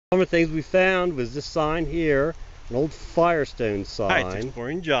Some of the things we found was this sign here, an old Firestone sign. Hi, it's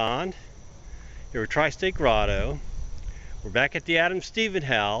Exploring John. Here at Tri-State Grotto. We're back at the Adam Stephen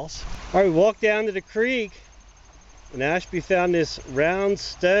house. All right, we walked down to the creek, and Ashby found this round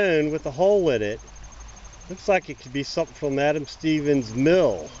stone with a hole in it. Looks like it could be something from Adam Stephen's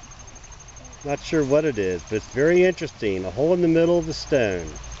mill. Not sure what it is, but it's very interesting. A hole in the middle of the stone,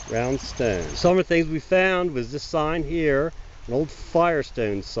 round stone. Some of the things we found was this sign here, an old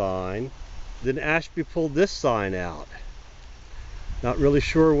Firestone sign. Then Ashby pulled this sign out. Not really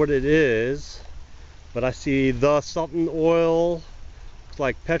sure what it is, but I see the something oil, looks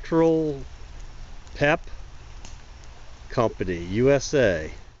like petrol, Pep Company,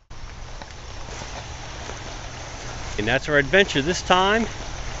 USA. And that's our adventure this time.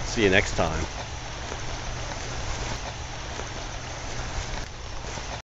 See you next time.